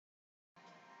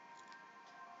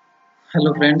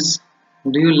Hello friends,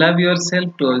 do you love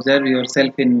yourself to observe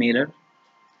yourself in mirror?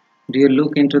 Do you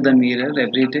look into the mirror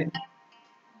every day?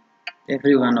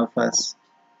 Every one of us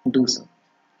do so,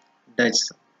 does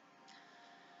so.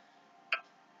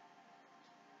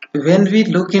 When we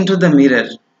look into the mirror,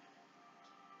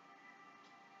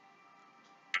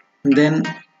 then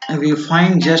we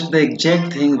find just the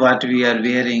exact thing what we are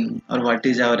wearing or what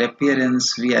is our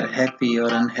appearance, we are happy or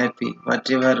unhappy,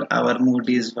 whatever our mood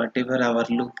is, whatever our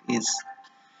look is.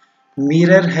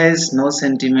 Mirror has no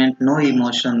sentiment, no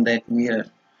emotion that mirror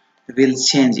will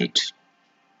change it.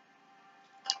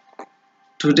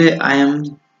 Today I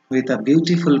am with a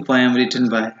beautiful poem written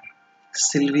by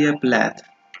Plath.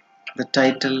 The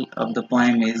title of the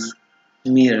poem is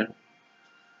Mirror.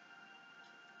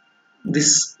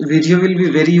 This video will be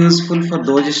very useful for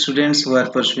those students who are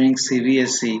pursuing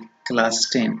CBSE class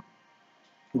 10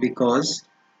 because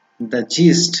the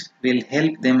gist will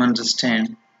help them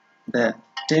understand the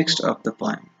text of the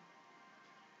poem.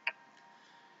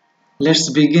 Let's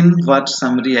begin what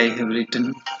summary I have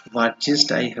written, what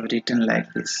gist I have written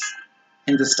like this.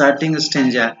 In the starting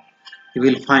stanza, you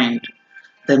will find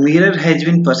the mirror has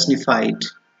been personified.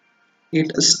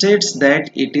 It states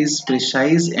that it is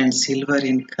precise and silver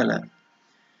in color.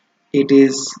 It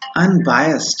is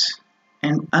unbiased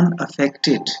and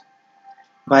unaffected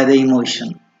by the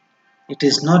emotion. It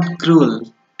is not cruel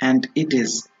and it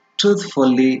is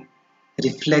truthfully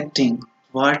reflecting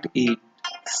what it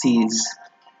sees.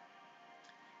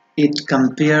 It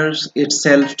compares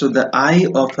itself to the eye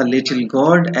of a little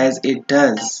god as it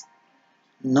does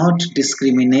not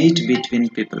discriminate between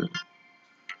people.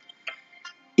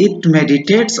 It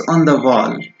meditates on the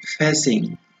wall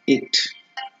facing it.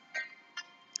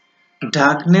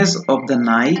 Darkness of the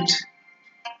night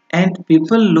and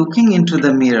people looking into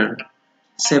the mirror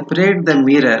separate the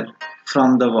mirror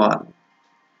from the wall.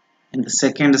 In the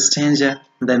second stanza,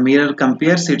 the mirror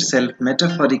compares itself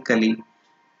metaphorically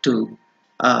to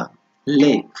a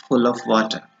lake full of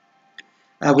water.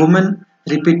 A woman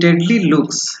repeatedly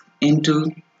looks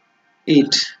into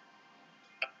it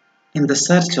in the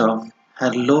search of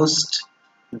her lost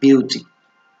beauty.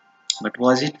 But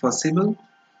was it possible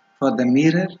for the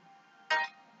mirror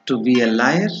to be a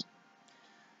liar?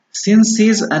 Since she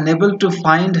is unable to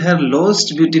find her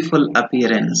lost beautiful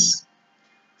appearance,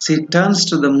 she turns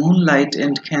to the moonlight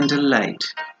and candlelight,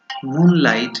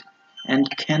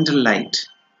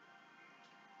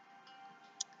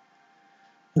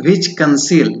 which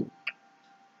conceal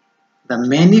the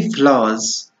many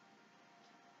flaws,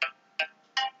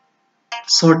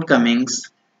 shortcomings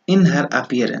in her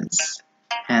appearance.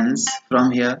 Hence,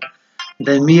 from here,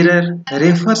 the mirror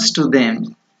refers to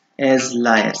them as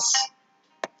liars.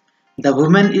 The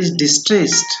woman is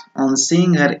distressed on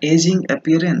seeing her aging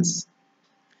appearance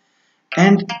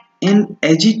and in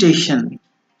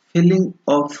feeling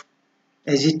of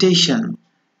agitation,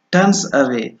 turns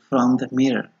away from the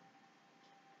mirror,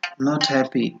 not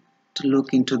happy to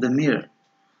look into the mirror.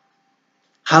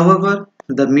 However,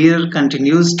 the mirror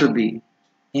continues to be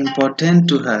important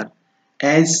to her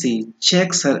as she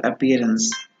checks her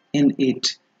appearance in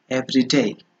it every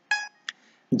day.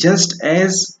 Just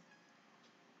as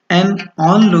an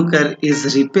onlooker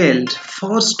is repelled,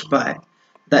 forced by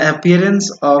the appearance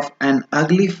of an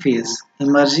ugly face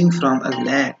emerging from a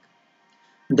lake,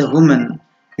 the woman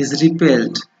is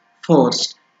repelled,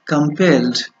 forced,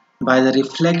 compelled by the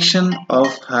reflection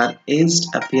of her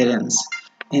aged appearance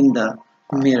in the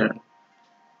mirror.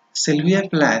 Sylvia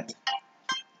Plath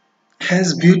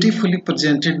has beautifully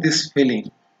presented this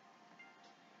feeling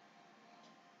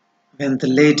when the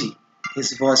lady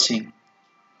is watching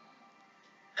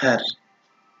her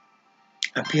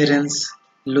appearance,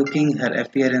 looking her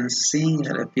appearance, seeing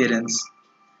her appearance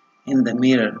in the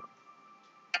mirror.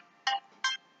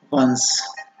 Once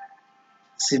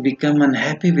she become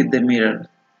unhappy with the mirror,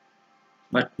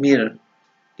 but mirror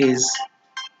is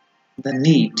the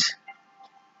need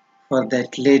for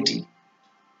that lady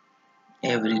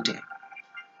every day.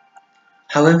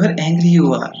 However angry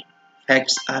you are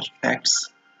facts.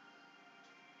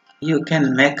 You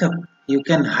can make up, you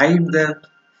can hide the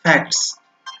facts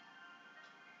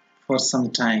for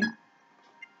some time,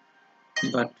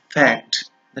 but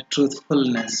the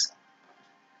truthfulness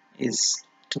is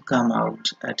to come out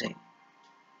a day.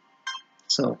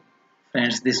 So,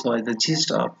 friends, this was the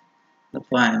gist of the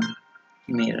poem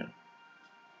Mirror.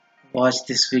 Watch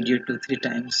this video 2-3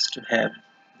 times to have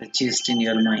the gist in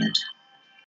your mind.